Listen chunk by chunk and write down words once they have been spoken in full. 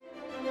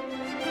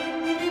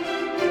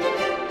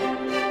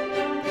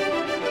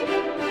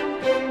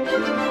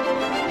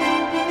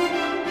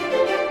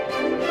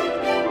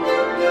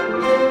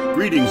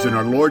Greetings in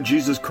our Lord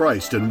Jesus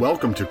Christ, and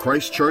welcome to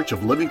Christ Church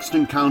of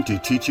Livingston County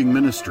Teaching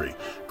Ministry.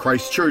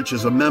 Christ Church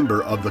is a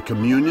member of the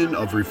Communion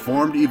of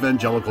Reformed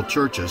Evangelical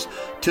Churches,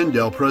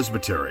 Tyndale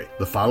Presbytery.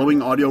 The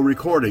following audio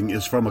recording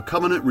is from a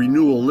covenant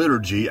renewal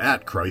liturgy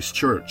at Christ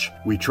Church.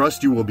 We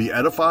trust you will be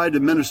edified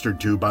and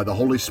ministered to by the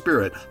Holy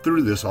Spirit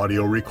through this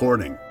audio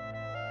recording.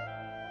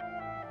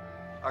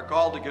 Our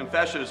call to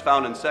confession is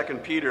found in 2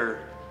 Peter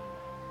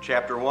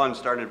chapter 1,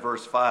 starting at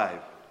verse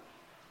 5.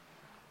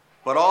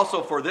 But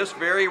also for this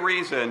very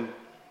reason,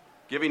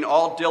 giving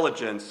all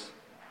diligence,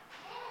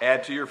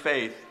 add to your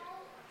faith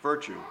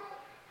virtue.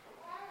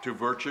 To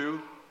virtue,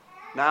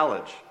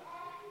 knowledge.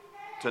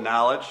 To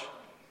knowledge,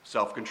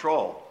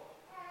 self-control.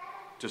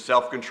 To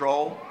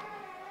self-control,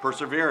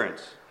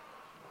 perseverance.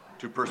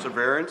 To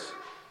perseverance,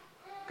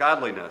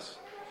 godliness.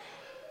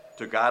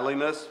 To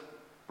godliness,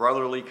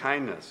 brotherly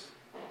kindness.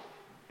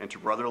 And to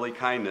brotherly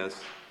kindness,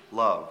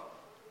 love.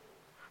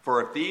 For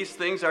if these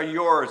things are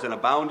yours and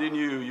abound in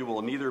you, you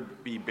will neither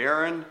be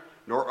barren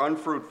nor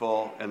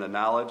unfruitful in the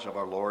knowledge of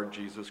our Lord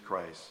Jesus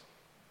Christ.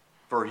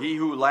 For he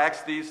who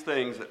lacks these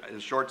things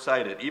is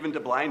short-sighted, even to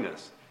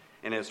blindness,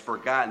 and has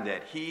forgotten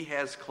that he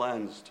has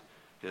cleansed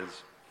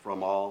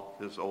from all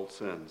his old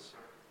sins.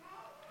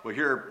 Well,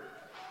 here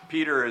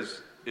Peter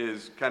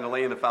is kind of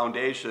laying the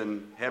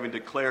foundation, having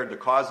declared the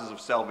causes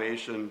of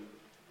salvation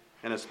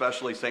and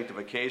especially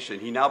sanctification.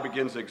 He now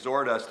begins to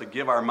exhort us to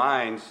give our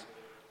minds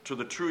to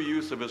the true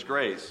use of his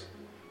grace.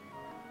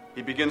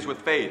 He begins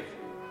with faith,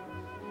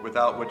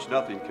 without which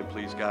nothing can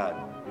please God.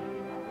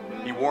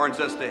 He warns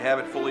us to have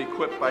it fully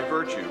equipped by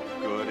virtue,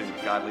 good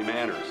and godly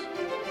manners,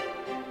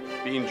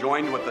 being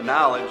joined with the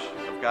knowledge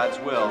of God's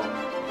will,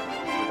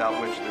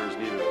 without which there is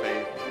neither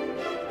faith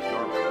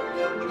nor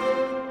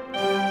virtue.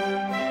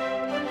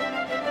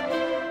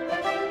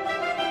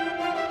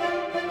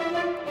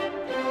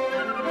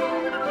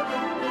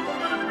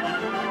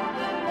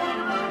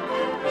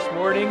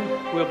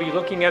 Morning, we'll be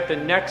looking at the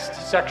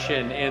next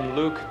section in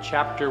Luke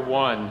chapter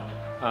 1,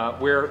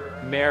 where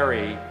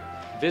Mary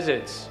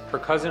visits her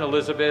cousin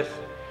Elizabeth,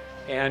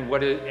 and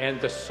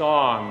the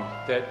song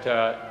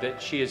that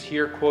she is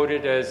here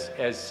quoted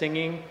as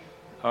singing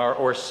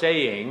or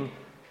saying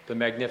the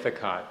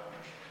Magnificat.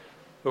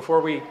 Before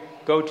we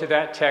go to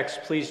that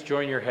text, please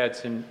join your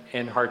heads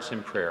and hearts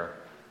in prayer.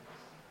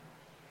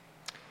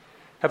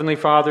 Heavenly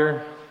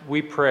Father,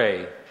 we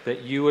pray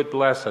that you would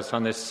bless us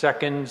on this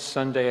second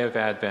Sunday of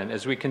Advent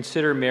as we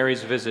consider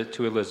Mary's visit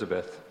to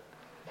Elizabeth.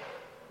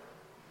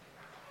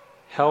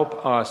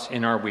 Help us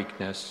in our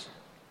weakness.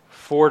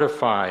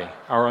 Fortify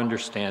our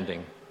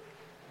understanding.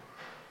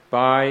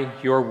 By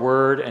your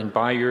word and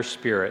by your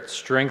Spirit,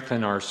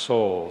 strengthen our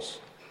souls,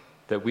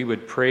 that we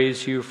would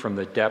praise you from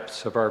the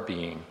depths of our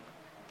being.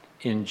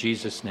 In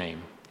Jesus'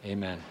 name,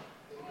 amen.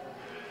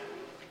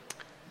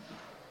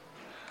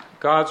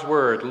 God's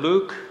word,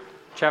 Luke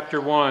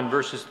chapter 1,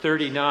 verses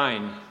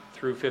 39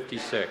 through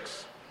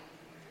 56.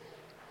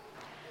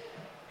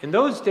 In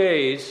those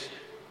days,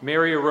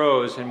 Mary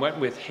arose and went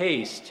with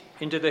haste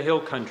into the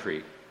hill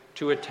country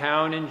to a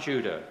town in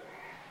Judah,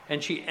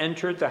 and she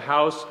entered the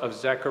house of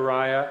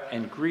Zechariah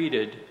and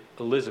greeted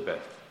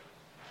Elizabeth.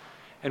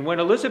 And when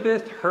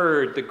Elizabeth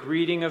heard the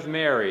greeting of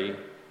Mary,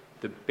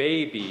 the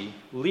baby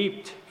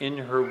leaped in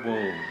her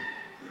womb,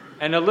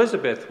 and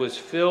Elizabeth was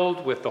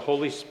filled with the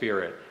Holy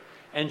Spirit.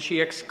 And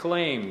she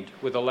exclaimed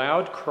with a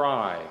loud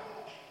cry,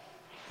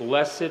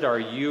 "Blessed are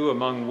you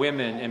among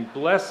women, and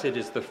blessed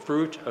is the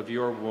fruit of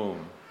your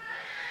womb.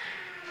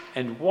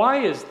 And why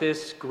is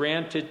this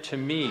granted to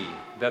me,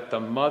 that the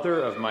mother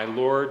of my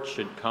Lord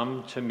should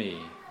come to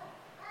me?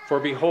 For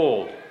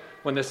behold,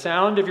 when the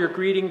sound of your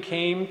greeting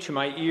came to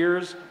my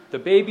ears, the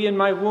baby in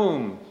my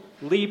womb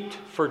leaped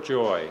for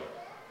joy.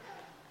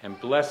 And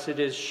blessed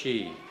is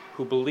she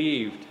who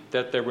believed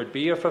that there would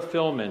be a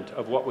fulfillment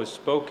of what was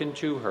spoken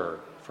to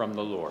her from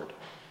the Lord."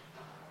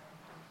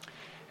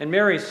 And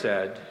Mary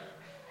said,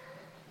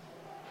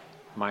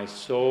 "My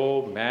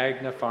soul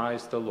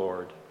magnifies the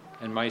Lord,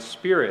 and my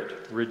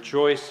spirit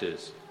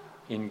rejoices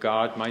in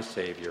God my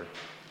Savior.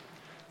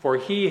 For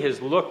he has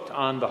looked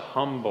on the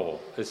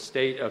humble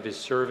estate of his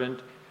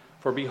servant.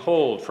 For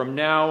behold, from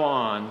now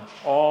on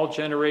all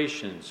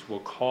generations will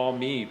call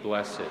me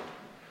blessed.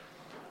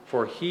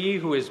 For he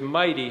who is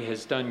mighty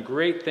has done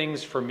great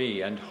things for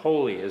me, and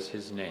holy is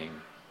his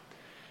name.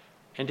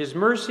 And his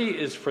mercy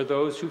is for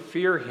those who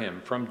fear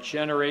him from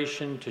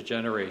generation to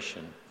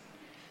generation.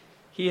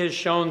 He has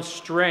shown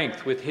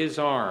strength with his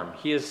arm.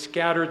 He has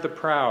scattered the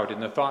proud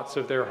in the thoughts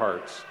of their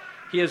hearts.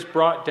 He has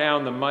brought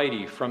down the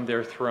mighty from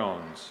their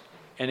thrones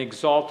and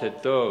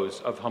exalted those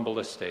of humble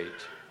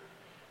estate.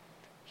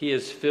 He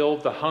has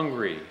filled the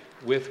hungry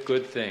with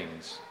good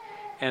things,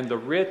 and the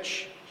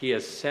rich he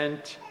has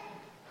sent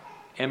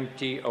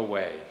empty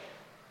away.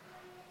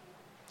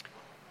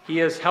 He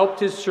has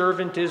helped his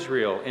servant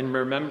Israel in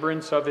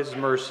remembrance of his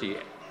mercy,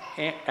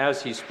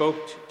 as he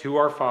spoke to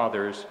our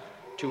fathers,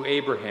 to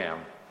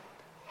Abraham,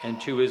 and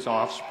to his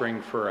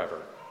offspring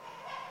forever."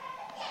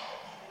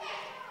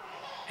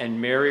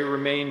 And Mary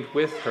remained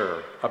with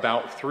her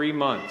about 3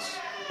 months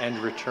and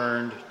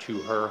returned to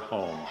her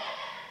home.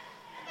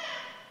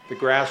 The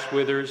grass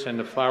withers and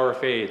the flower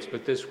fades,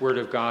 but this word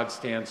of God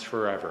stands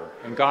forever.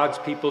 And God's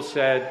people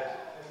said,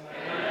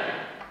 Amen.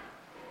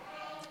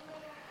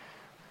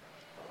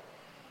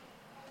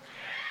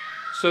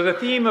 So the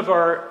theme of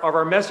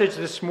our message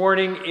this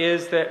morning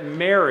is that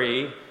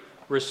Mary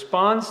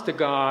responds to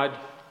God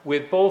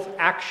with both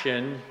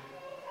action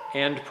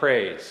and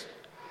praise.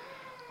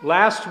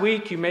 Last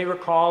week, you may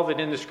recall that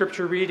in the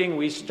scripture reading,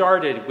 we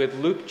started with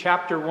Luke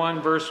chapter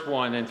 1, verse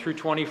 1, and through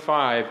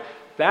 25.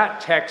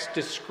 That text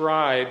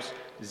describes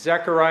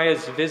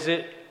Zechariah's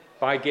visit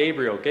by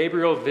Gabriel.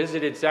 Gabriel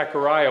visited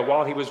Zechariah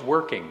while he was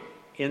working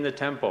in the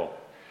temple.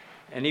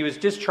 And he was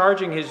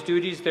discharging his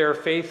duties there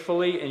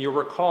faithfully. And you'll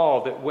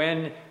recall that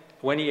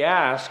when he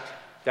asked,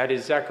 that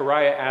is,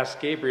 Zechariah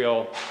asked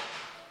Gabriel,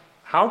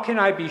 "How can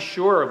I be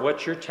sure of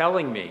what you're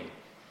telling me?"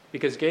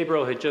 Because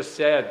Gabriel had just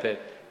said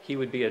that he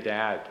would be a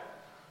dad,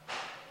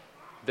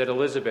 that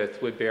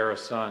Elizabeth would bear a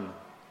son.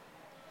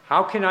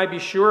 How can I be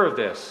sure of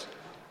this?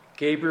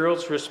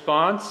 Gabriel's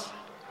response,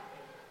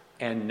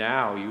 "And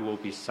now you will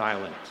be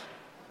silent."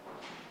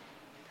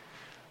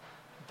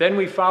 Then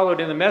we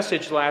followed in the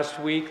message last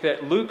week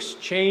that Luke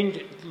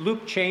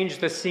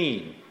changed the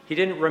scene. He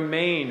didn't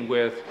remain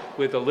with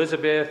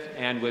Elizabeth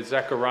and with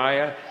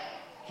Zechariah.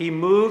 He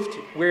moved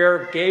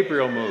where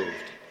Gabriel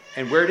moved.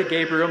 And where did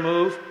Gabriel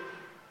move?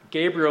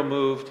 Gabriel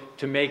moved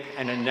to make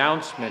an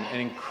announcement,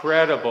 an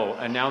incredible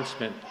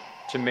announcement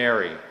to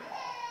Mary.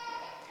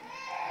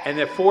 And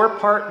the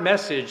four-part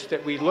message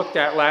that we looked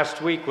at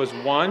last week was,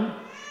 one,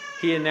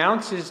 he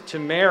announces to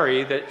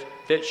Mary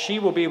that she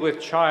will be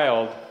with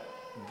child,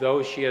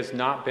 though she has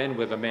not been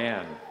with a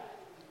man.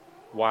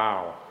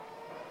 Wow.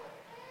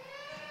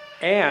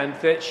 And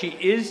that she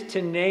is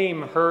to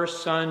name her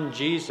son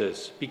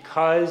Jesus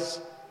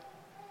because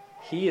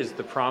he is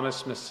the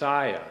promised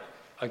Messiah.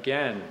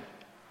 Again,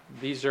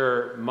 these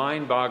are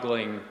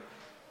mind-boggling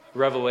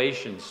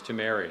revelations to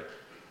Mary.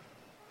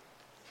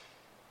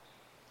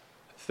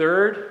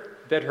 Third,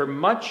 that her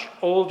much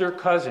older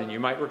cousin, you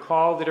might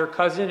recall that her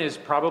cousin is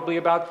probably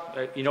about,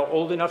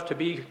 old enough to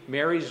be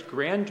Mary's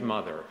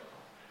grandmother.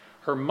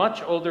 Her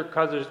much older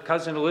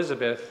cousin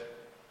Elizabeth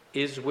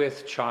is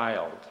with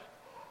child.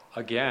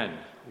 Again,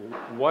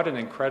 what an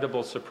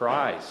incredible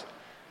surprise.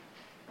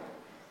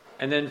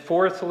 And then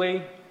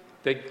fourthly,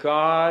 that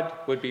God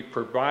would be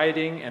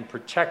providing and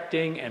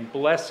protecting and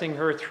blessing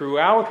her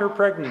throughout her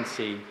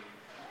pregnancy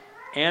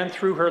and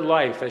through her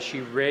life as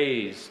she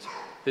raised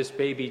this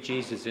baby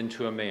Jesus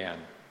into a man.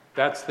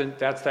 That's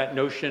that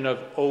notion of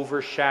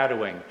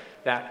overshadowing,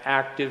 that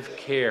active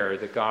care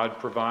that God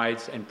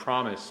provides and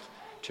promised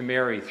to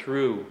Mary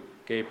through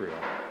Gabriel.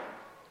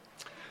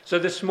 So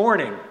this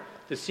morning,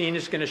 the scene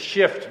is going to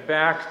shift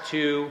back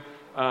to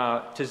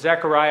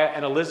Zechariah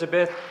and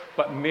Elizabeth,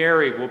 but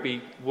Mary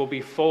will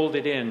be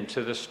folded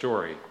into the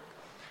story.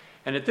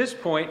 And at this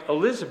point,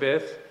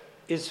 Elizabeth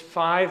is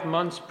 5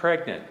 months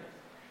pregnant,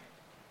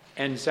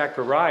 and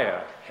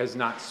Zechariah has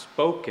not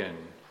spoken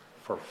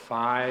for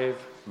 5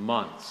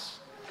 months.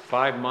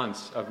 5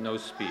 months of no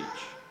speech.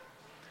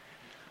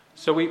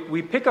 So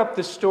we pick up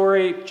the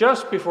story.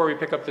 Just before we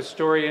pick up the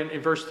story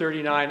in verse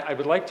 39, I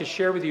would like to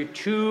share with you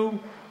two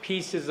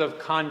pieces of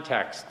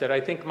context that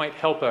I think might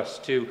help us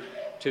to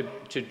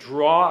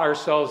draw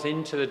ourselves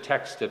into the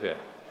text of it.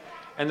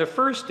 And the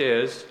first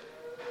is,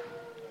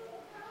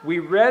 we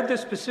read the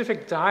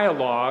specific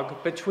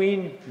dialogue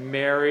between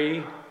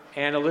Mary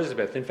and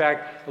Elizabeth. In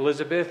fact,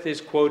 Elizabeth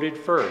is quoted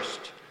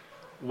first.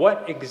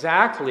 What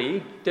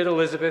exactly did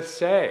Elizabeth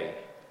say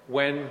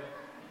when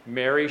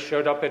Mary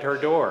showed up at her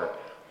door?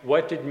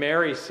 What did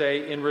Mary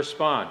say in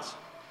response?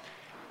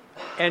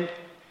 And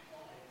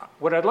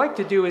what I'd like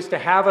to do is to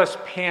have us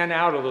pan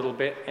out a little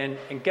bit and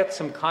get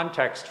some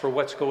context for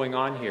what's going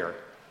on here.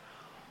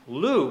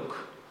 Luke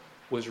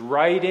was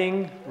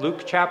writing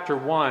Luke chapter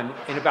 1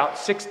 in about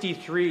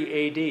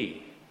 63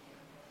 AD.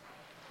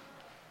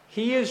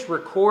 He is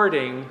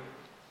recording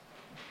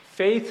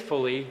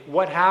faithfully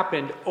what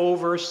happened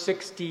over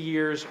 60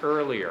 years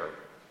earlier.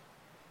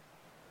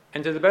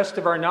 And to the best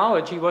of our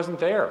knowledge, he wasn't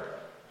there.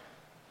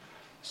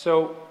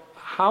 So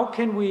how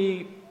can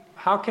we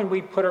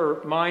put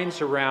our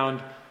minds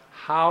around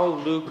how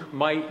Luke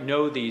might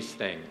know these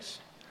things?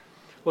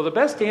 Well, the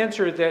best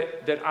answer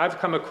that I've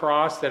come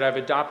across, that I've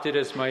adopted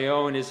as my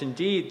own, is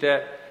indeed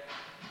that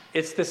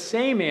it's the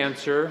same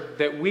answer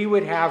that we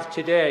would have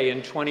today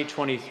in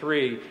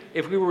 2023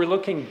 if we were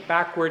looking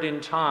backward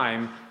in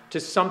time to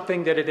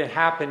something that had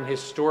happened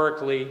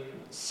historically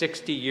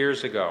 60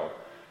 years ago.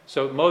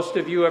 So most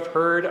of you have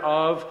heard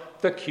of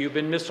the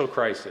Cuban Missile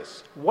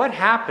Crisis. What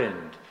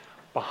happened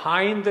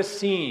behind the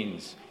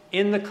scenes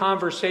in the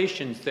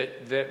conversations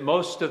that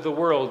most of the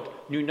world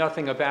knew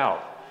nothing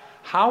about?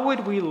 How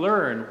would we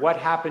learn what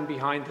happened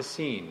behind the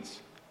scenes?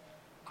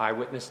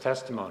 Eyewitness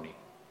testimony.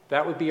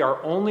 That would be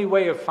our only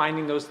way of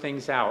finding those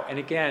things out. And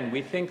again,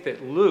 we think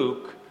that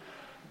Luke,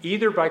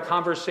 either by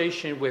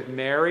conversation with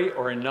Mary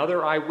or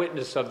another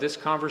eyewitness of this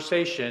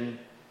conversation,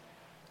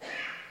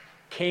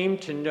 came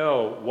to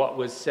know what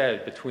was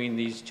said between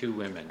these two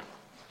women.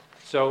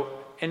 So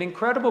an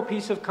incredible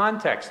piece of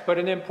context, but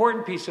an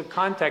important piece of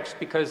context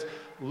because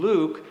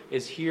Luke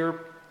is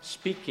here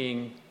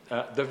speaking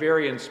the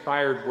very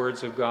inspired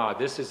words of God.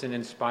 This is an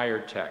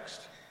inspired text.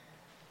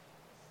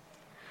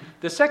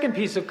 The second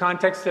piece of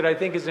context that I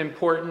think is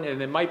important, and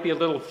it might be a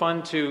little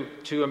fun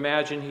to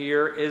imagine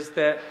here, is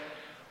that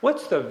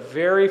what's the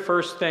very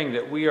first thing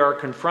that we are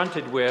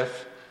confronted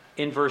with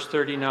in verse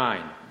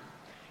 39?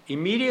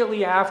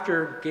 Immediately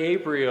after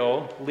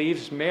Gabriel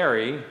leaves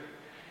Mary,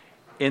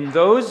 in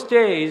those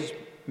days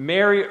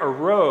Mary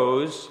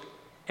arose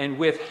and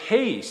with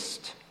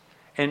haste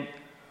and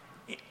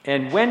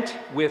went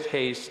with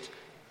haste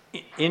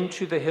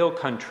into the hill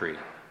country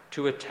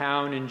to a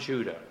town in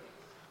Judah.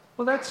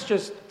 Well,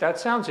 that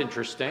sounds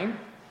interesting.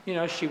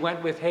 She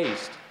went with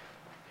haste.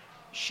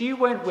 She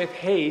went with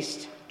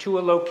haste to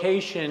a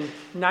location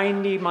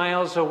 90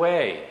 miles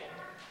away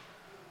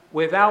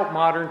without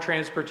modern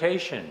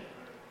transportation.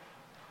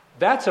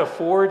 That's a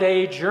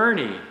 4-day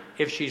journey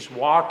if she's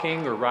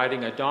walking or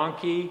riding a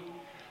donkey.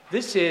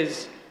 This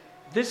is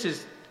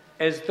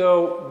as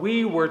though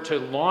we were to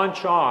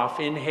launch off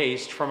in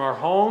haste from our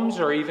homes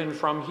or even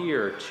from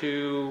here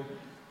to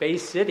Bay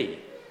City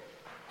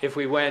if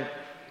we went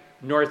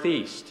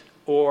northeast,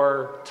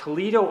 or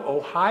Toledo,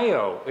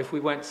 Ohio if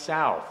we went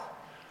south.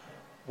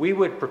 We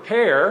would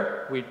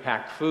prepare, we'd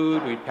pack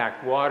food, we'd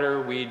pack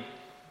water,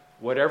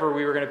 whatever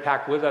we were going to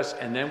pack with us,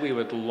 and then we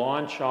would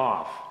launch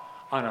off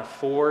on a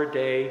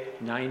 4-day,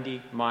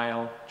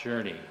 90-mile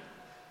journey.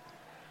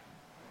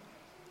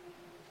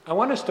 I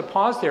want us to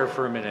pause there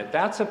for a minute.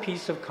 That's a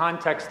piece of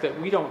context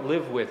that we don't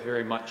live with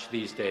very much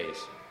these days.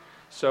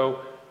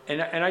 So,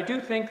 and I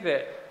do think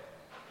that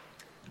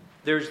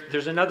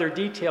there's another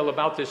detail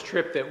about this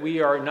trip that we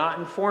are not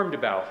informed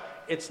about.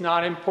 It's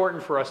not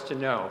important for us to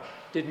know.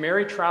 Did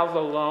Mary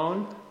travel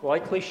alone?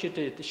 Likely she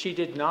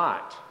did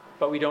not.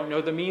 But we don't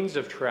know the means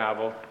of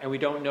travel, and we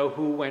don't know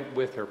who went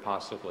with her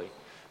possibly.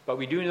 But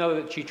we do know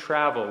that she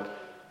traveled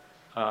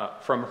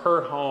from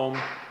her home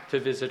to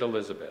visit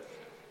Elizabeth.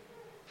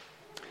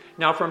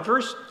 Now,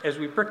 as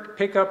we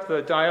pick up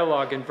the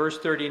dialogue in verse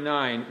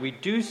 39, we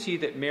do see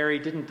that Mary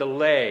didn't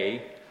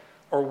delay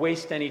or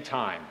waste any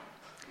time.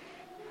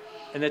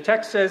 And the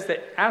text says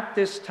that at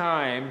this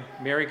time,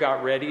 Mary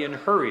got ready and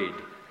hurried.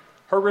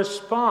 Her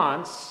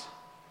response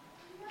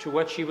to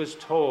what she was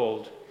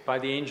told by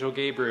the angel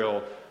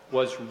Gabriel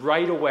was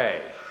right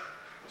away.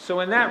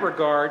 So in that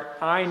regard,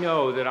 I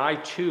know that I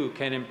too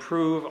can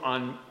improve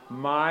on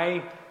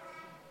my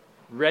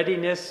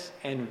readiness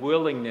and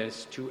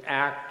willingness to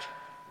act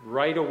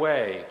right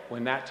away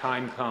when that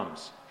time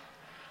comes.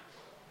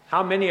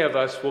 How many of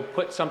us will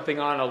put something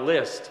on a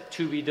list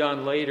to be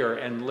done later,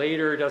 and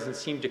later doesn't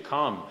seem to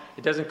come?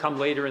 It doesn't come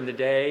later in the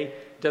day.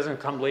 It doesn't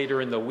come later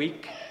in the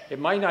week. It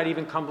might not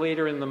even come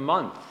later in the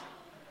month.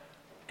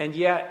 And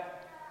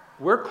yet,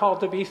 we're called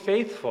to be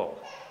faithful.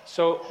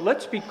 So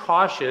let's be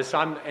cautious.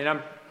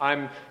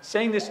 I'm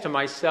saying this to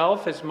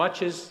myself as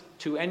much as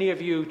to any of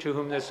you to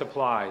whom this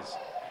applies.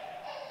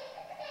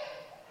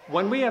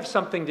 When we have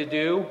something to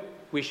do,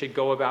 we should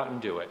go about and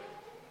do it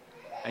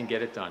and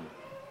get it done.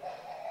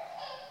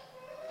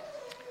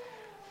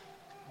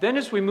 Then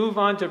as we move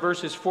on to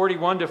verses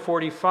 41 to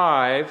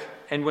 45,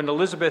 and when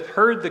Elizabeth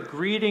heard the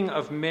greeting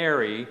of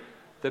Mary,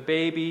 the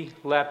baby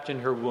leapt in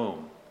her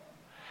womb.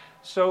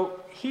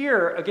 So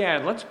here,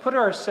 again, let's put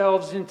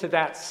ourselves into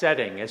that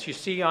setting. As you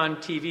see on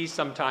TV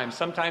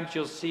sometimes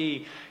you'll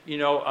see,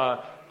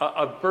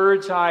 a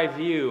bird's eye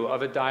view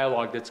of a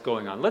dialogue that's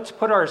going on. Let's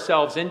put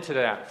ourselves into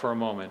that for a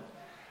moment.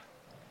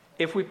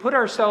 If we put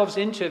ourselves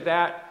into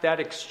that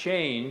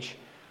exchange,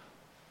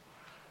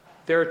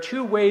 there are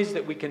two ways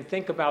that we can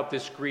think about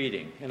this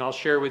greeting, and I'll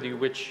share with you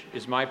which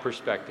is my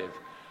perspective.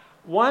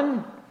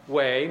 One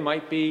way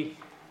might be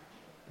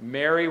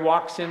Mary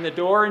walks in the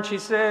door and she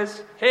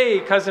says,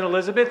 "Hey, Cousin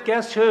Elizabeth,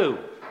 guess who?"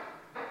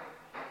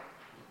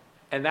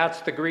 And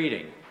that's the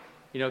greeting.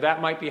 That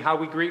might be how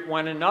we greet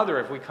one another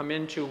if we come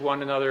into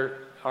one another,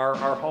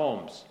 our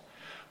homes.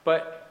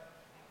 But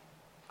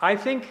I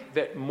think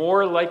that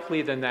more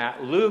likely than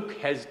that, Luke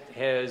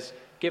has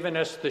given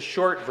us the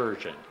short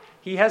version.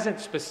 He hasn't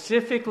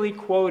specifically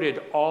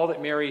quoted all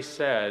that Mary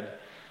said,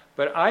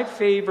 but I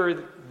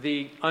favor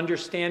the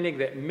understanding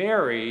that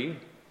Mary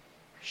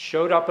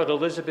showed up at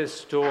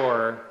Elizabeth's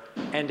door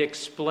and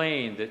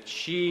explained that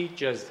she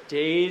just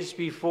days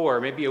before,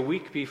 maybe a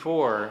week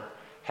before,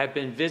 had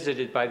been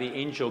visited by the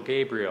angel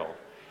Gabriel.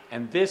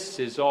 And this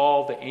is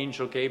all the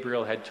angel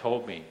Gabriel had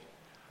told me.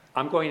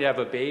 I'm going to have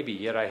a baby,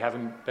 yet I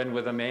haven't been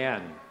with a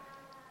man.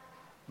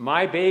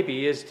 My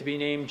baby is to be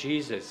named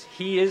Jesus.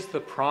 He is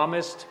the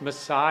promised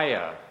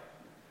Messiah.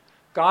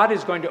 God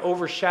is going to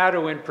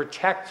overshadow and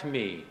protect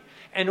me.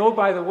 And oh,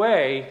 by the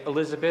way,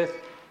 Elizabeth,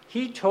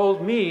 he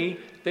told me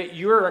that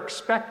you're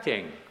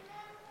expecting.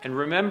 And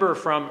remember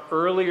from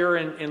earlier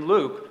in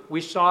Luke,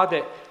 we saw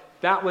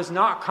that was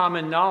not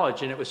common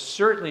knowledge, and it was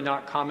certainly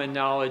not common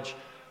knowledge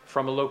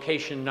from a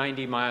location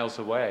 90 miles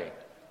away.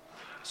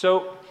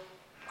 So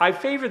I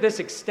favor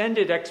this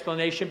extended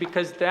explanation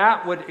because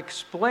that would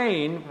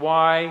explain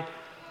why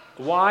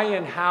why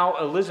and how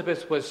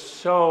Elizabeth was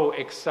so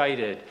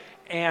excited,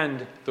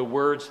 and the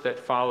words that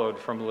followed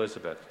from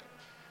Elizabeth.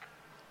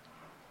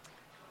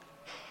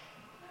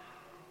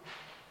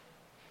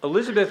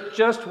 Elizabeth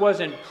just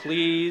wasn't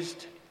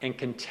pleased and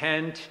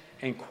content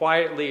and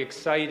quietly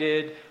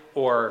excited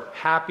or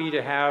happy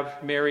to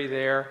have Mary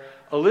there.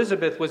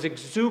 Elizabeth was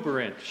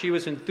exuberant. She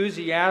was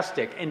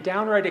enthusiastic and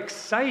downright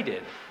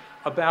excited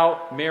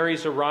about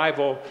Mary's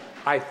arrival,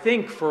 I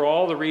think for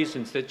all the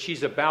reasons that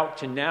she's about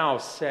to now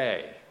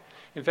say.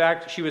 In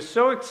fact, she was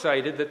so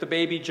excited that the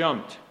baby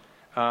jumped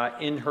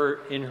in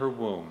her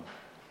womb.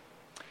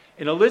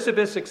 In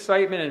Elizabeth's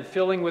excitement and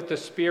filling with the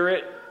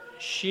Spirit,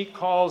 she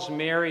calls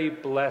Mary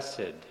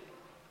blessed.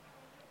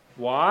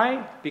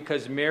 Why?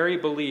 Because Mary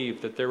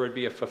believed that there would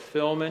be a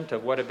fulfillment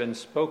of what had been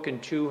spoken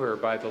to her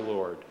by the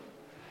Lord.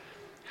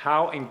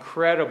 How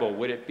incredible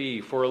would it be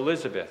for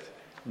Elizabeth,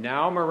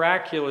 now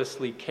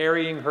miraculously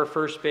carrying her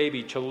first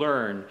baby, to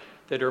learn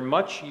that her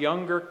much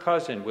younger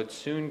cousin would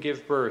soon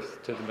give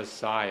birth to the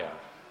Messiah.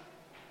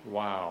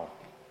 Wow.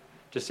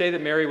 To say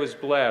that Mary was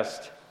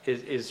blessed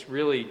is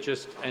really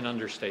just an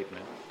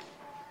understatement.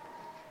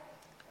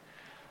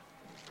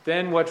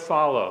 Then what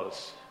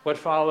follows? What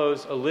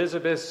follows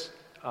Elizabeth's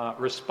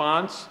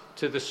response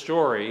to the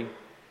story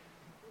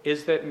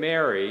is that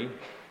Mary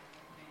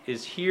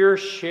is here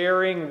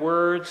sharing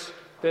words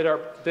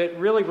that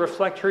really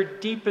reflect her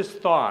deepest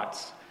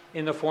thoughts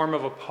in the form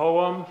of a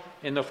poem,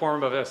 in the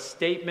form of a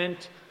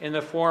statement, in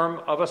the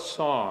form of a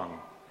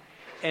song.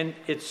 And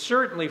it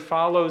certainly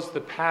follows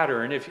the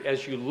pattern,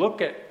 as you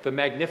look at the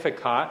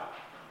Magnificat,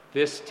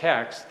 this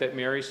text that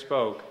Mary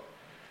spoke,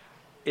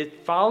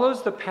 it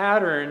follows the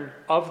pattern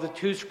of the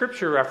two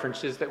scripture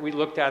references that we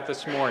looked at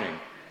this morning.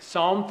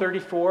 Psalm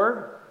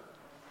 34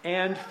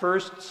 and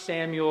 1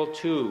 Samuel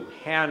 2,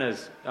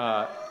 Hannah's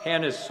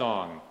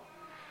song,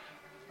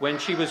 when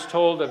she was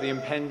told of the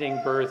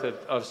impending birth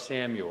of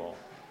Samuel.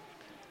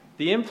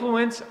 The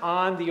influence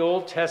on the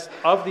Old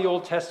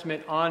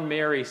Testament on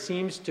Mary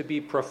seems to be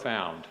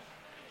profound.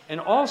 And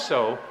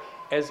also,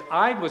 as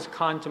I was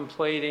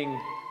contemplating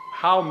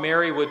how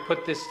Mary would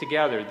put this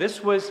together,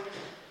 this was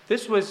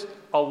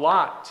a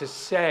lot to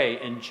say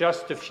in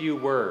just a few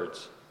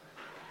words.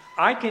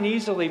 I can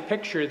easily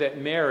picture that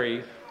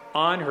Mary,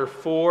 on her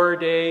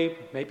 4-day,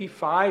 maybe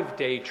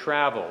 5-day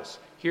travels,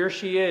 here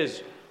she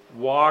is,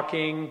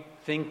 walking,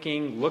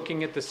 thinking,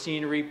 looking at the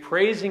scenery,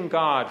 praising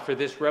God for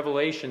this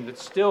revelation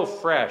that's still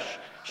fresh,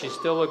 she's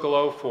still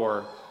aglow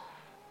for,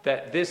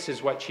 that this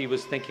is what she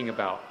was thinking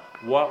about.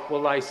 What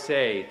will I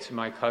say to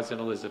my cousin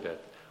Elizabeth?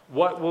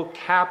 What will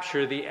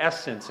capture the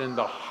essence and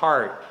the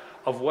heart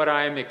of what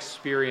I am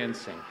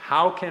experiencing?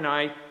 How can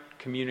I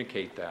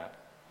communicate that?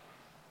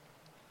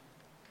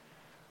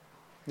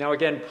 Now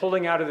again,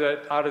 pulling out of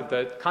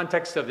the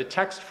context of the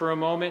text for a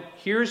moment,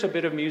 here's a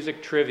bit of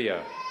music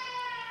trivia.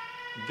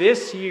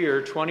 This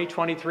year,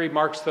 2023,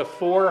 marks the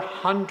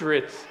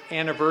 400th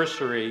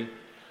anniversary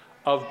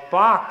of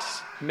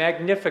Bach's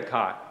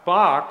Magnificat.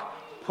 Bach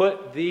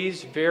put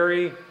these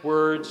very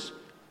words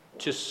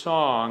to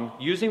song,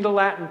 using the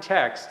Latin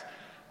text,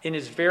 in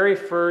his very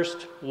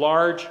first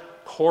large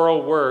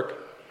choral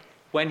work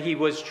when he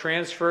was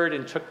transferred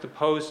and took the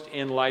post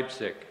in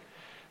Leipzig.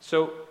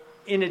 So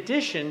in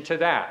addition to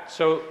that,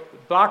 so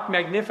Bach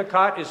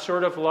Magnificat is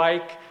sort of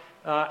like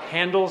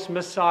Handel's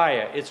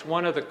Messiah. It's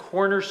one of the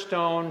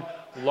cornerstone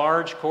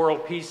large choral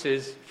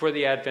pieces for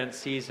the Advent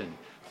season,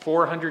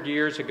 400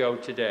 years ago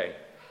today.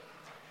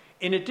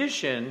 In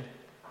addition,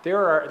 there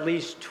are at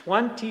least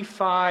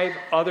 25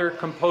 other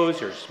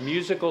composers,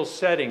 musical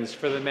settings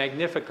for the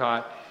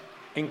Magnificat,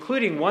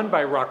 including one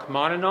by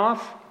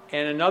Rachmaninoff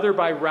and another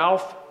by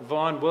Ralph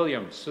Vaughan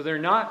Williams. So they're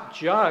not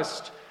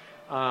just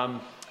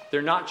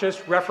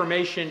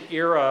Reformation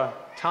era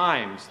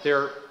times.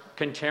 They're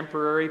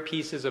contemporary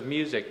pieces of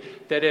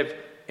music that have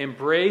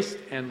embraced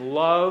and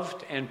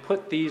loved and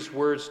put these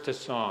words to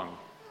song.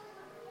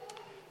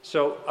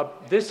 So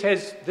this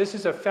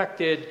has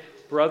affected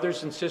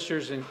brothers and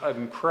sisters in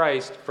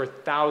Christ for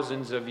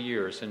thousands of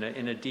years in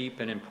a deep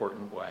and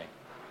important way.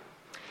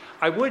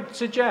 I would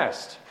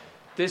suggest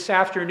this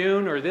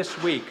afternoon or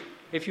this week,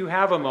 if you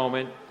have a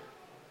moment,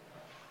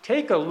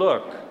 take a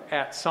look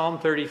at Psalm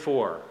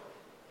 34.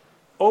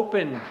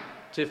 Open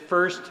to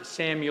 1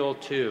 Samuel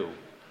 2.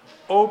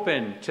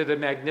 Open to the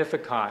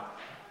Magnificat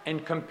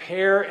and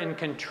compare and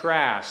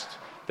contrast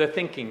the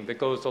thinking that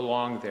goes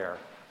along there.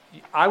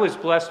 I was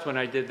blessed when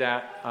I did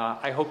that.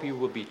 I hope you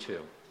will be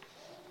too.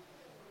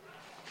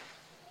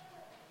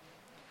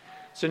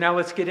 So now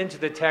let's get into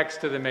the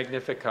text of the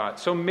Magnificat.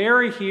 So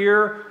Mary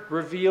here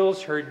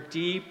reveals her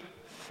deep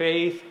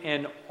faith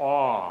and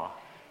awe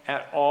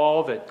at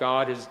all that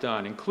God has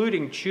done,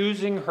 including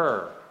choosing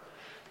her.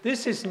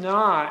 This is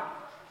not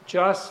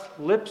just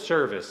lip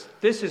service.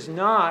 This is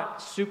not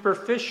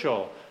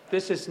superficial.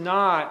 This is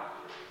not,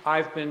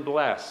 I've been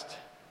blessed.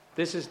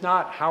 This is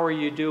not, how are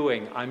you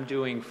doing? I'm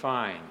doing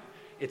fine.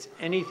 It's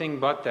anything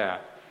but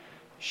that.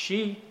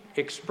 She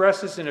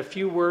expresses in a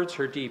few words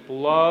her deep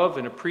love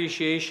and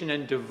appreciation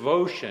and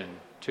devotion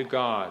to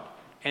God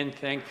and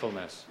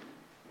thankfulness.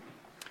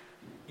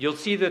 You'll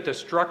see that the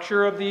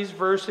structure of these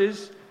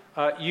verses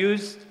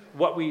used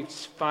what we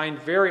find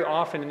very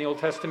often in the Old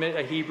Testament,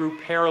 a Hebrew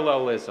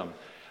parallelism.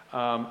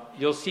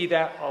 You'll see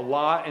that a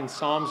lot in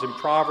Psalms and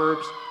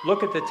Proverbs.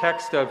 Look at the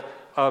text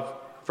of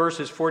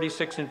verses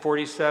 46 and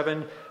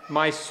 47.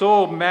 My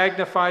soul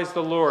magnifies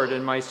the Lord,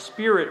 and my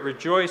spirit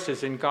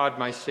rejoices in God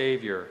my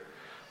Savior.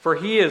 For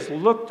he has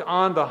looked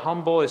on the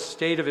humble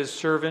estate of his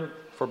servant.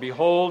 For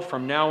behold,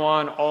 from now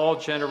on all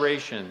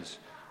generations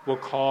will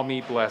call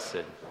me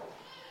blessed.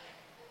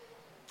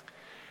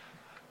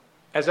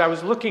 As I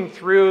was looking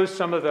through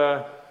some of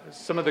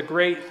the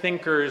great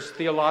thinkers,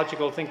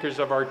 theological thinkers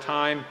of our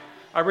time,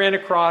 I ran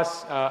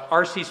across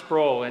R.C.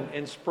 Sproul,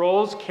 and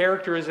Sproul's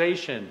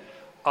characterization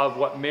of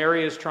what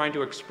Mary is trying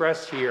to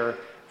express here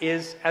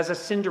is as a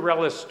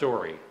Cinderella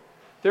story.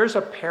 There's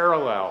a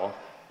parallel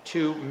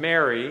to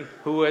Mary,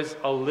 who was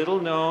a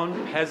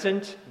little-known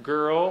peasant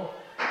girl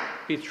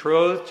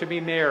betrothed to be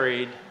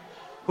married,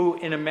 who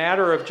in a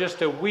matter of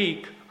just a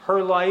week,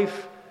 her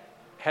life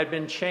had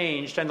been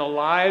changed, and the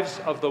lives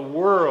of the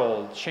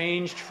world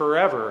changed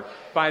forever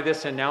by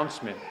this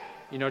announcement.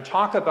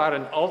 Talk about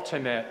an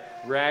ultimate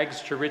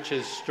rags to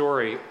riches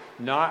story,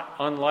 not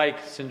unlike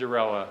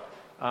Cinderella.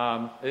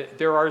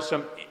 There are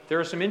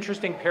some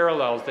interesting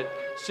parallels that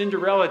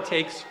Cinderella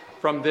takes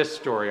from this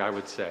story, I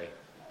would say.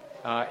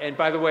 And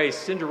by the way,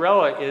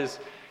 Cinderella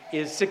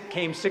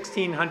came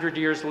 1,600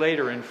 years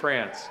later in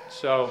France.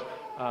 So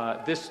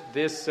this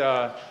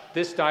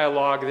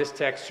dialogue, this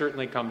text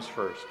certainly comes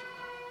first.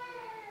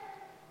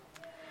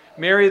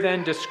 Mary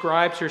then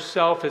describes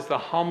herself as the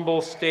humble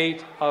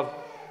state of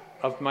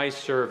my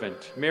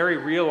servant. Mary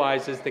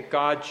realizes that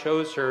God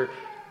chose her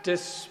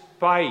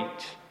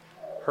despite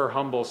her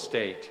humble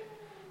state.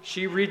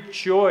 She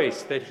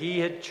rejoiced that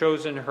he had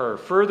chosen her,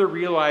 further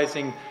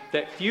realizing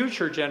that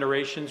future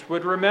generations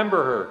would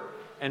remember her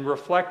and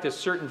reflect a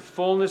certain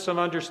fullness of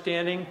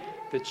understanding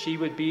that she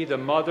would be the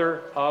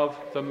mother of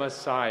the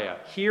Messiah.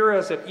 Here,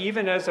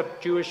 even as a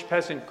Jewish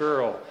peasant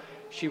girl,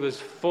 she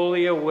was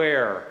fully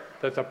aware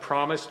that the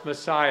promised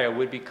Messiah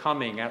would be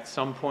coming at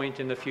some point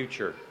in the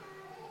future.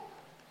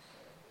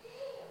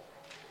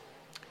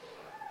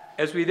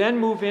 As we then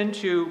move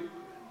into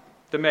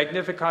the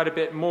Magnificat a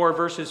bit more,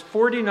 verses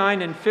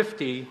 49 and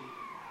 50,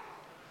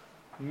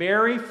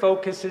 Mary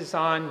focuses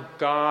on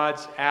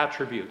God's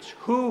attributes.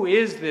 Who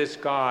is this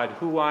God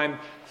who I'm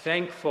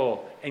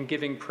thankful and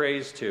giving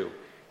praise to?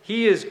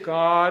 He is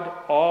God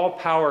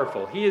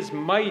all-powerful. He is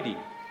mighty.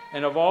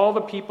 And of all the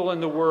people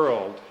in the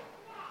world,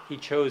 he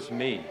chose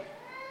me.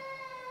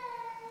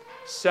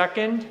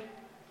 Second,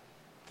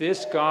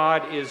 this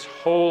God is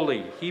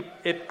holy.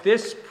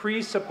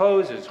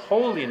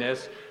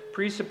 Holiness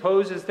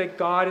presupposes that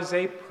God is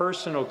a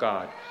personal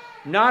God,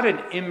 not an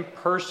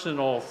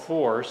impersonal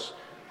force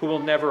who will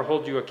never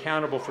hold you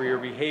accountable for your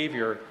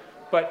behavior.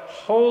 But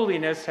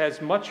holiness has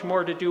much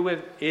more to do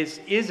with,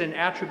 is an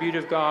attribute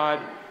of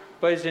God,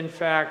 but is in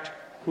fact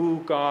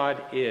who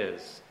God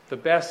is. The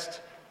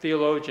best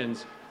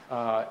theologians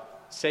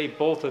say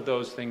both of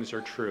those things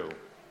are true.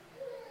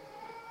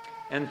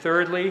 And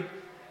thirdly,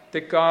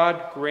 that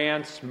God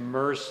grants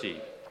mercy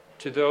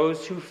to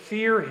those who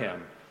fear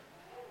him.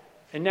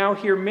 And now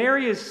here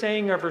Mary is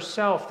saying of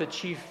herself that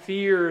she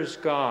fears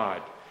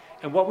God.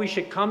 And what we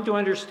should come to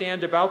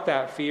understand about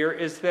that fear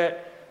is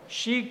that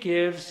she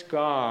gives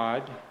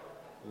God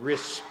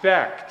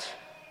respect,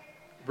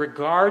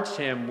 regards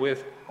him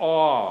with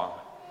awe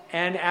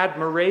and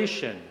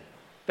admiration.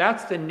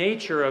 That's the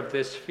nature of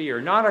this fear,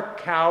 not a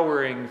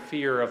cowering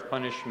fear of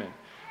punishment,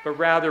 but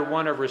rather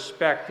one of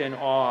respect and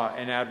awe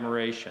and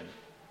admiration.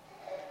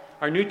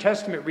 Our New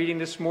Testament reading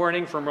this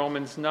morning from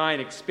Romans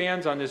 9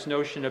 expands on this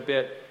notion a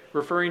bit,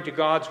 referring to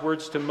God's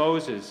words to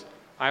Moses,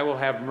 I will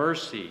have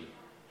mercy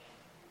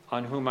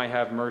on whom I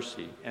have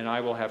mercy, and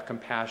I will have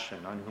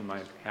compassion on whom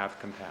I have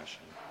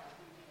compassion.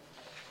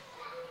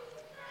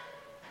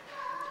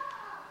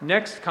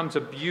 Next comes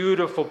a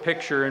beautiful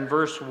picture in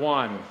verse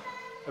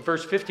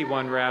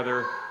 51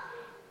 rather,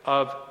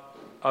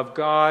 of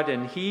God,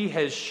 and he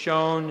has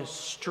shown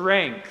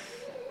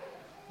strength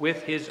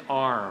with his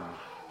arm.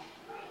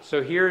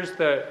 So here's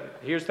that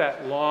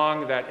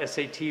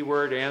SAT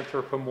word,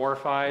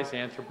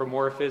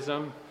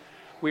 anthropomorphism.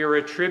 We are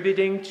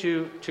attributing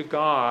to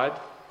God,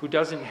 who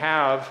doesn't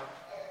have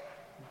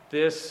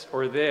this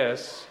or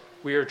this,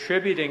 we are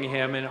attributing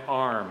him an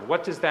arm.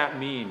 What does that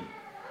mean?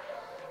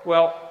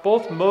 Well,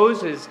 both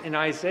Moses and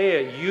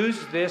Isaiah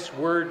use this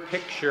word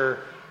picture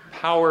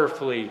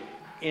powerfully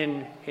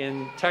in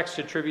texts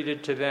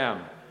attributed to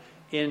them.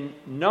 In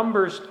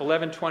Numbers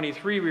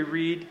 11:23 we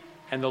read,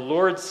 and the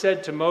Lord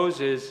said to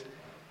Moses,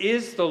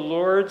 is the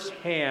Lord's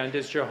hand,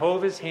 is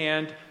Jehovah's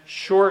hand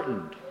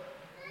shortened?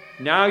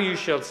 Now you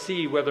shall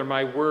see whether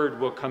my word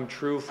will come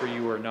true for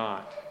you or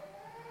not.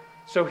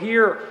 So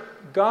here,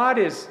 God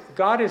is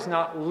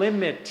not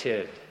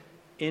limited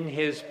in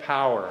his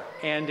power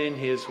and in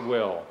his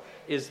will,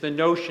 is the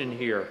notion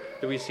here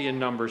that we see in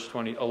Numbers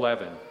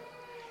 11.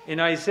 In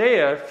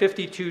Isaiah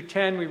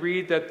 52:10, we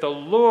read that the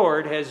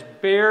Lord has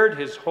bared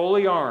his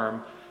holy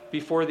arm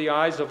before the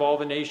eyes of all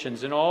the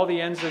nations, and all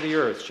the ends of the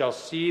earth shall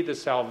see the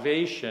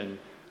salvation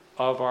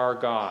of our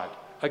God.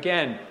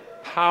 Again,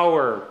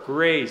 power,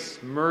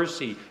 grace,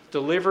 mercy,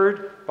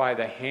 delivered by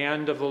the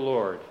hand of the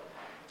Lord.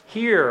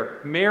 Here,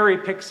 Mary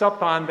picks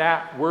up on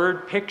that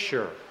word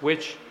picture,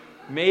 which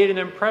made an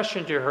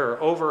impression to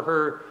her over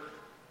her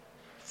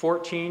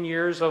 14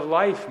 years of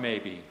life,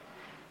 maybe.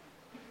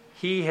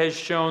 He has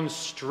shown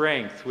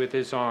strength with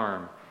his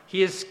arm.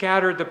 He has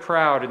scattered the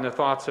proud in the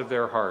thoughts of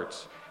their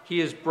hearts. He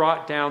has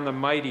brought down the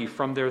mighty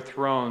from their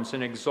thrones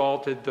and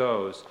exalted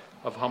those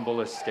of humble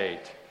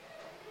estate.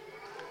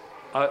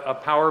 A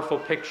powerful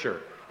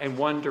picture, and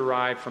one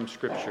derived from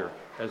Scripture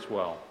as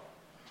well.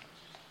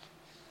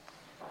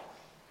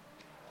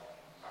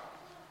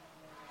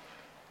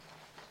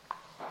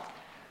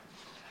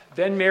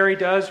 Then Mary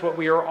does what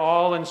we are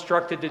all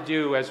instructed to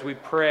do as we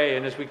pray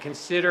and as we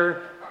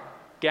consider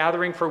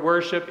gathering for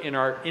worship in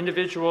our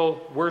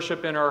individual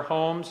worship in our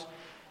homes.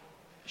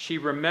 She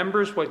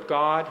remembers what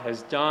God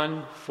has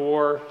done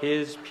for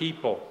his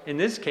people. In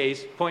this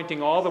case,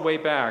 pointing all the way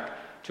back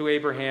to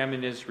Abraham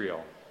and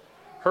Israel.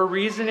 Her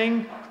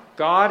reasoning,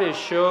 God has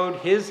showed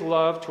his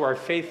love to our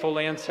faithful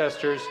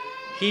ancestors.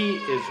 He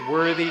is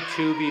worthy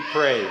to be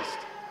praised.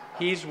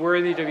 He's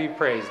worthy to be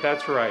praised.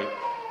 That's right.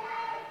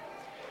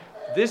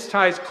 This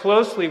ties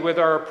closely with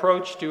our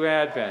approach to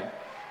Advent,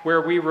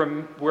 where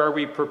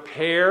we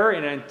prepare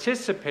and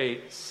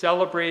anticipate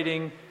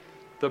celebrating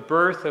the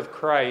birth of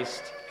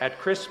Christ at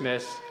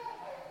Christmas.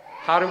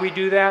 How do we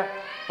do that?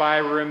 By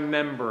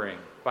remembering,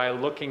 by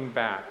looking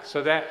back.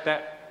 So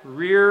that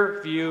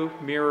rear view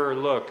mirror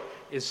look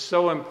is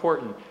so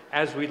important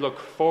as we look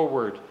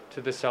forward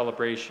to the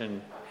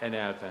celebration and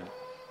Advent.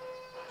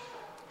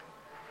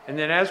 And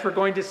then as we're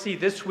going to see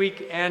this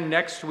week and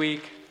next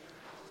week,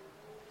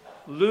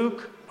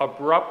 Luke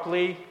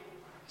abruptly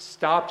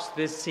stops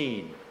this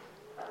scene.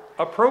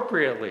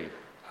 Appropriately.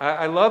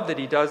 I love that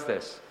he does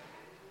this.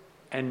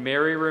 And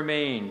Mary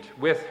remained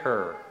with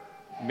her,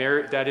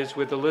 Mary, that is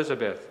with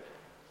Elizabeth,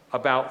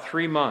 about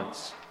 3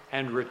 months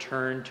and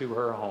returned to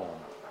her home.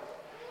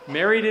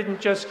 Mary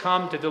didn't just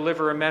come to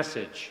deliver a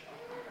message.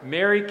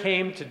 Mary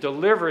came to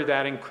deliver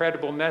that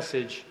incredible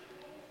message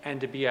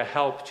and to be a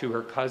help to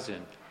her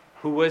cousin,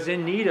 who was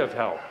in need of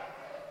help.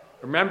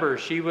 Remember,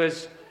 she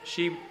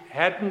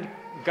hadn't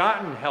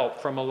gotten help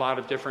from a lot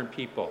of different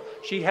people.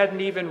 She hadn't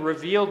even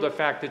revealed the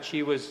fact that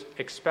she was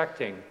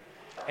expecting.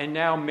 And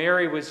now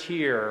Mary was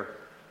here,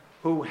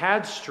 who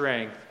had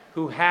strength,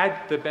 who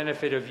had the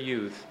benefit of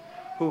youth,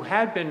 who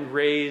had been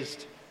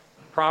raised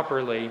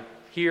properly.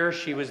 Here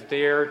she was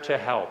there to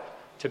help,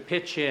 to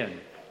pitch in,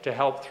 to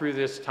help through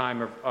this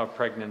time of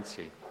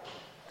pregnancy.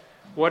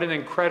 What an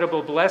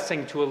incredible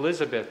blessing to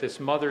Elizabeth this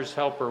mother's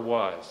helper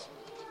was.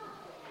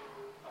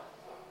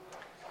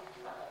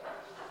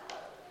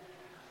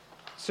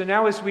 So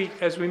now as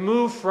we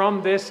move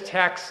from this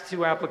text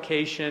to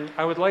application,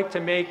 I would like to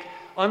make,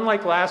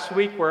 unlike last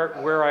week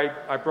where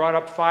I brought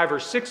up 5 or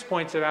 6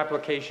 points of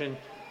application,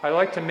 I'd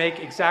like to make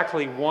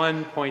exactly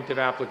 1 point of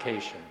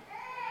application.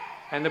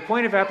 And the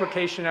point of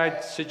application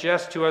I'd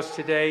suggest to us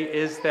today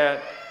is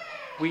that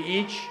we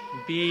each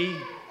be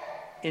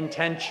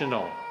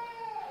intentional.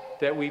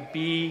 That we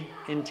be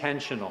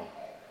intentional.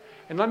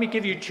 And let me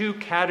give you 2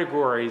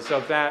 categories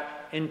of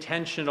that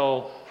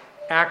intentional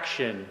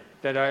action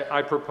that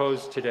I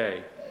propose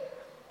today.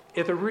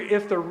 If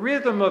the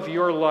rhythm of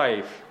your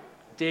life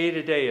day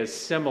to day is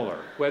similar,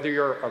 whether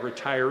you're a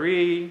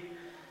retiree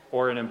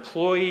or an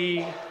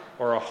employee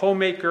or a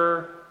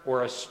homemaker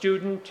or a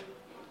student,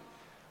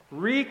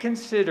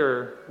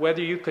 reconsider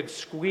whether you could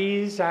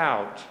squeeze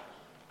out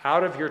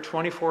of your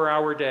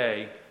 24-hour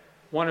day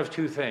one of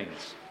 2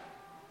 things.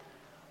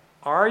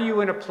 Are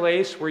you in a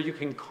place where you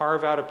can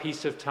carve out a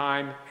piece of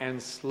time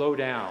and slow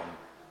down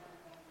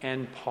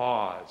and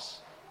pause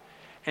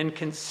and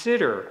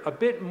consider a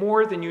bit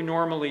more than you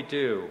normally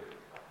do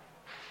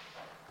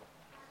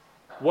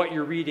what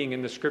you're reading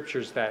in the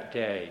scriptures that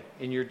day,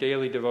 in your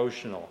daily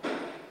devotional,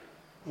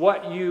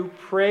 what you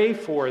pray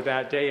for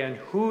that day and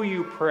who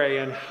you pray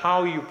and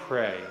how you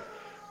pray.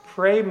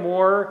 Pray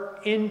more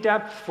in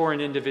depth for an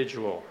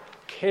individual.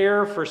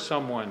 Care for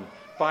someone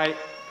by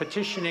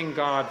petitioning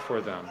God for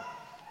them.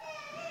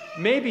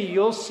 Maybe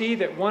you'll see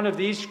that one of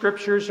these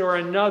scriptures or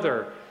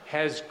another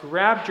has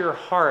grabbed your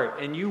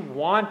heart and you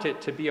want it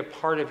to be a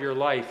part of your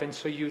life, and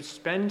so you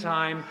spend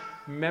time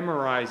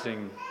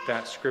memorizing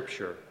that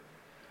scripture.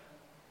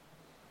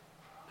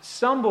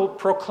 Some will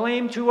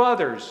proclaim to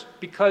others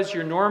because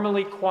you're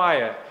normally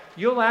quiet.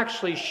 You'll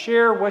actually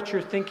share what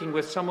you're thinking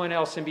with someone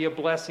else and be a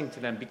blessing to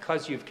them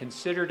because you've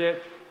considered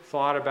it,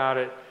 thought about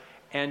it,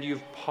 and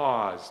you've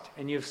paused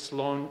and you've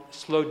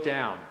slowed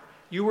down.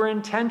 You were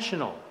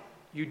intentional.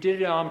 You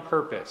did it on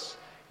purpose.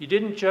 You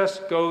didn't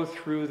just go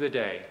through the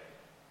day.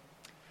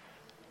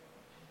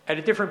 At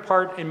a different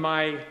part in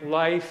my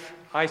life,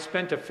 I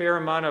spent a fair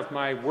amount of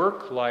my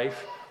work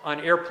life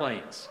on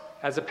airplanes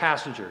as a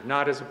passenger,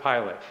 not as a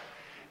pilot.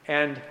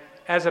 And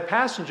as a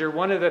passenger,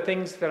 one of the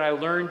things that I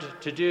learned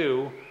to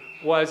do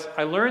was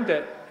I learned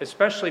that,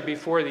 especially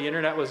before the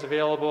internet was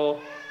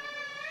available,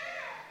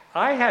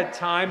 I had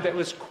time that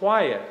was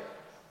quiet.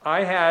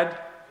 I had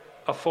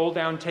a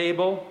fold-down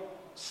table,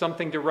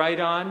 something to write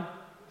on,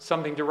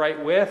 something to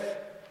write with,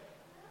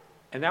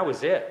 and that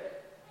was it.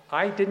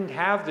 I didn't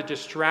have the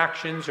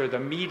distractions or the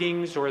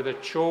meetings or the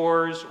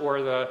chores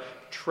or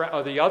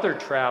the other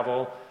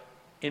travel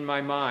in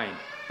my mind.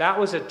 That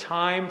was a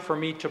time for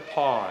me to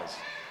pause.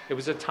 It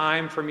was a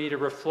time for me to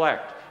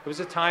reflect. It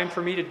was a time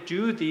for me to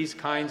do these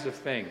kinds of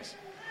things.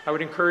 I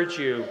would encourage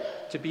you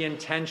to be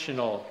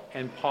intentional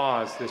and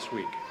pause this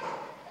week.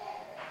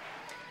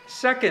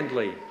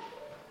 Secondly,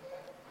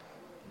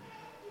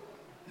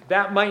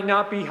 that might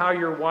not be how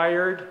you're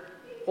wired,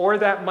 or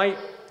that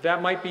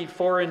might be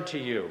foreign to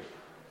you.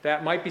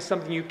 That might be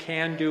something you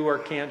can do or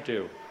can't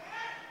do.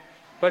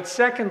 But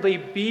secondly,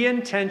 be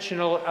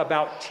intentional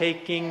about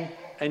taking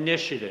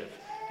initiative.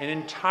 An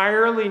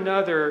entirely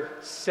another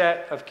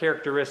set of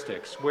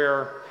characteristics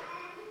where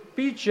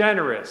be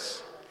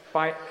generous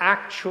by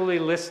actually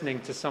listening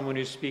to someone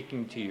who's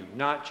speaking to you,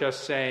 not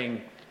just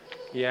saying,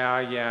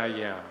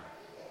 yeah.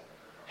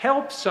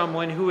 Help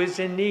someone who is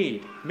in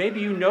need.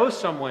 Maybe you know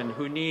someone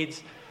who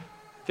needs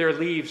their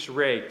leaves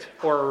raked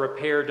or a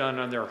repair done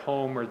on their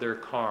home or their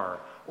car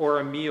or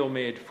a meal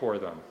made for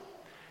them.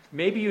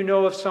 Maybe you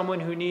know of someone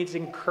who needs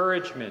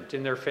encouragement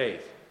in their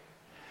faith.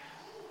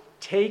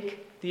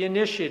 Take the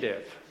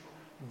initiative.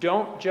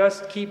 Don't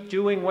just keep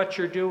doing what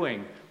you're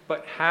doing,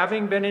 but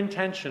having been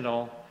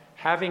intentional,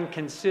 having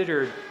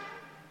considered,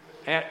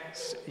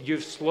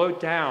 you've slowed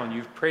down,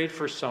 you've prayed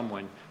for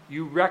someone,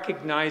 you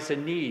recognize a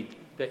need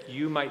that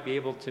you might be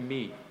able to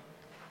meet.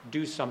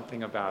 Do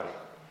something about it.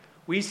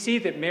 We see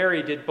that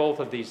Mary did both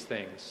of these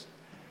things.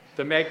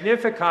 The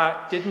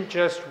Magnificat didn't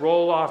just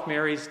roll off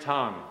Mary's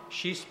tongue.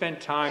 She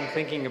spent time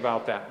thinking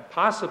about that.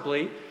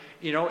 Possibly,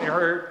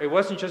 it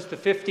wasn't just the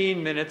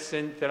 15 minutes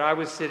that I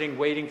was sitting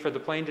waiting for the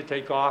plane to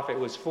take off. It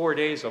was 4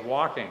 days of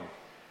walking.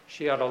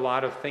 She had a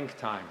lot of think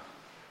time.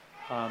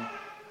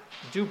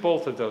 Do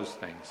both of those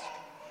things.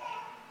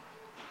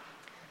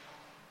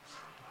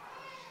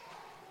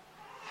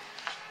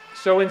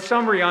 So in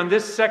summary, on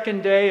this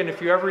second day, and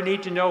if you ever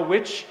need to know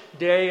which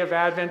day of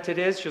Advent it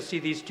is, you'll see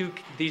these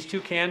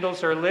two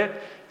candles are lit.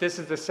 This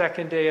is the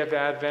second day of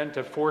Advent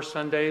of 4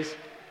 Sundays.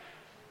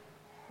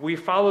 We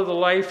follow the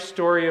life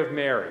story of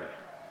Mary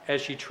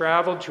as she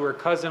traveled to her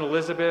cousin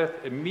Elizabeth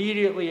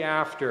immediately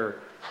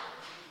after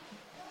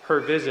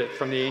her visit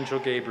from the angel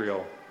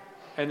Gabriel.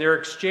 And their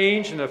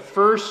exchange in the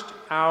first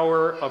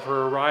hour of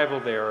her arrival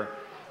there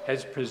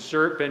has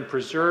been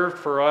preserved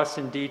for us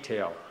in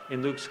detail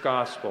in Luke's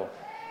Gospel.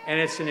 And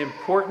it's an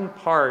important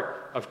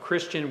part of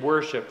Christian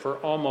worship for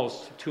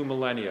almost 2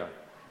 millennia.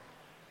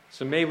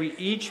 So may we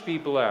each be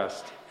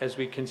blessed as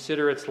we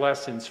consider its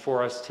lessons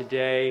for us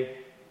today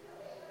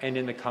and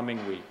in the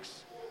coming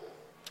weeks.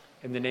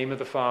 In the name of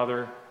the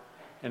Father,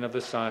 and of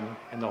the Son,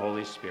 and the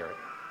Holy Spirit.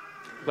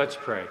 Let's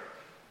pray.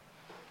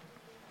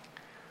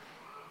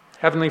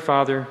 Heavenly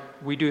Father,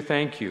 we do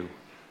thank you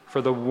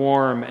for the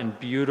warm and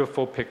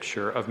beautiful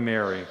picture of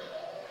Mary,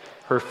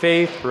 her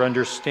faith, her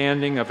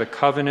understanding of the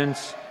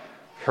covenants,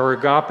 her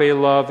agape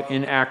love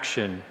in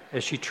action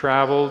as she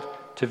traveled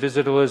to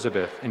visit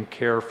Elizabeth and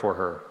care for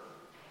her.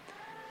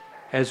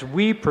 As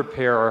we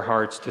prepare our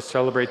hearts to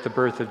celebrate the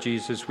birth of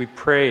Jesus, we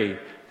pray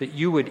that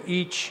you would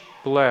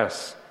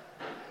bless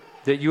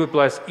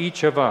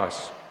each of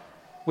us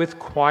with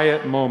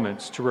quiet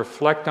moments to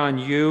reflect on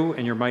you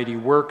and your mighty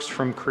works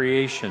from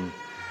creation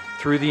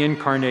through the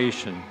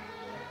incarnation,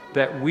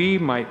 that we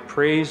might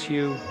praise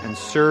you and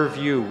serve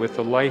you with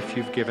the life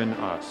you've given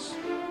us.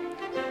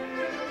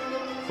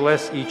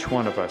 Bless each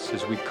one of us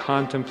as we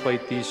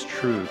contemplate these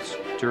truths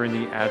during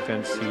the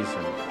Advent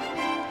season.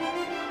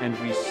 And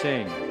we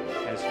sing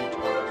as you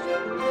taught us to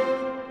pray.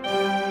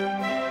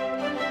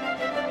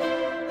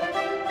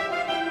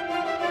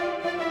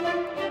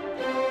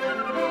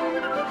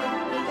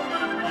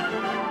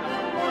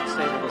 Lord's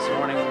Table this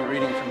morning, we're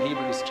reading from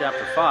Hebrews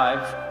chapter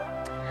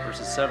 5,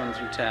 verses 7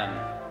 through 10.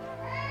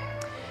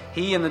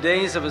 He, in the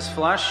days of his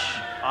flesh,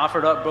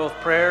 offered up both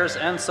prayers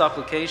and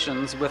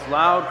supplications with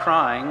loud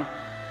crying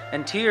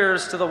and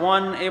tears to the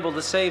one able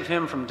to save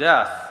him from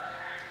death.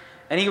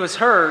 And he was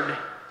heard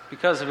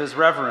because of his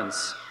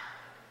reverence.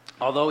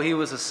 Although he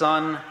was a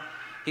son,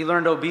 he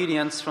learned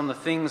obedience from the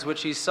things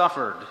which he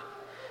suffered.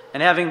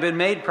 And having been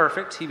made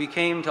perfect, he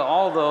became to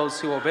all those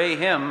who obey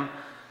him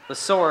the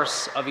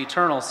source of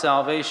eternal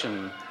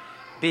salvation,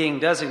 being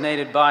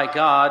designated by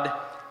God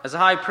as a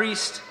high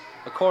priest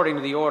according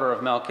to the order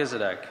of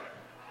Melchizedek.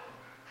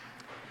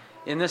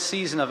 In this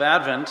season of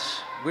Advent,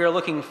 we are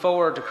looking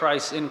forward to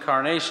Christ's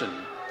incarnation,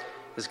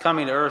 his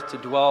coming to earth to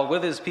dwell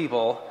with his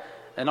people,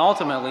 and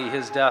ultimately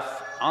his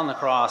death on the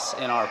cross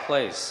in our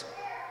place.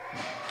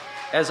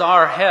 As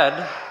our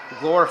head,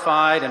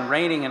 glorified and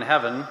reigning in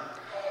heaven,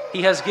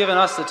 he has given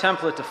us the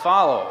template to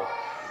follow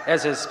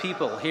as his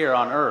people here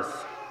on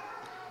earth.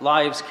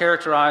 Lives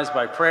characterized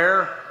by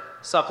prayer,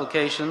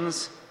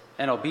 supplications,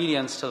 and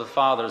obedience to the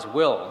Father's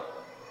will.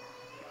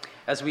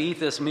 As we eat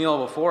this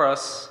meal before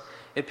us,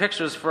 it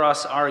pictures for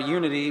us our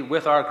unity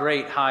with our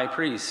great high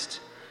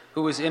priest,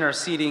 who is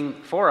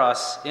interceding for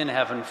us in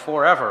heaven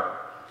forever,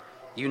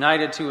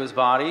 united to his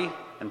body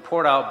and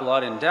poured out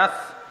blood in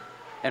death,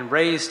 and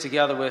raised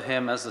together with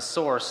him as the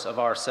source of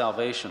our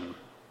salvation.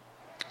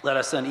 Let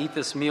us then eat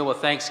this meal with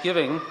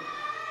thanksgiving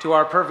for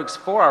our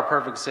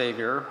perfect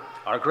Savior,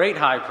 our great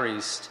high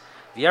priest,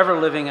 the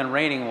ever-living and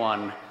reigning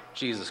one,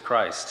 Jesus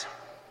Christ.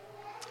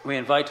 We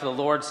invite to the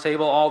Lord's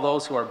table all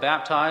those who are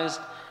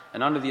baptized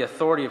and under the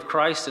authority of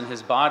Christ and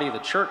his body, the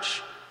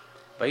church.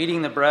 By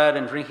eating the bread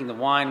and drinking the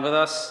wine with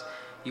us,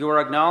 you are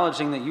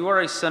acknowledging that you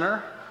are a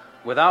sinner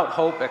without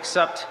hope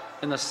except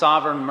in the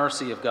sovereign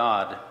mercy of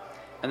God,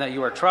 and that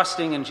you are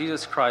trusting in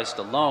Jesus Christ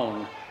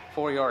alone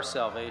for your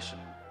salvation.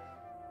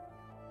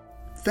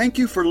 Thank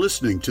you for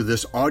listening to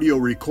this audio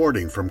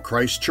recording from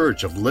Christ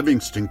Church of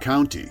Livingston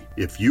County.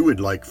 If you would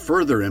like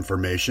further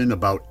information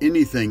about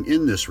anything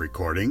in this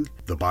recording,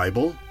 the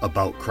Bible,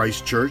 about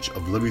Christ Church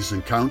of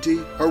Livingston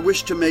County, or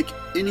wish to make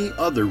any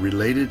other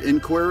related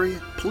inquiry,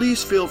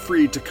 please feel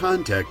free to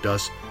contact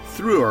us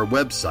through our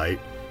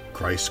website,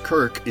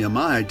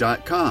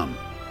 christkirkmi.com.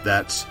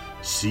 That's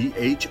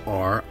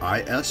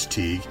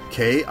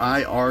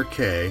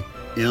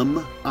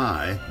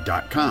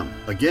ChristKirkmi.com.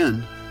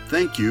 Again,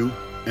 thank you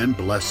and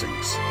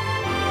blessings.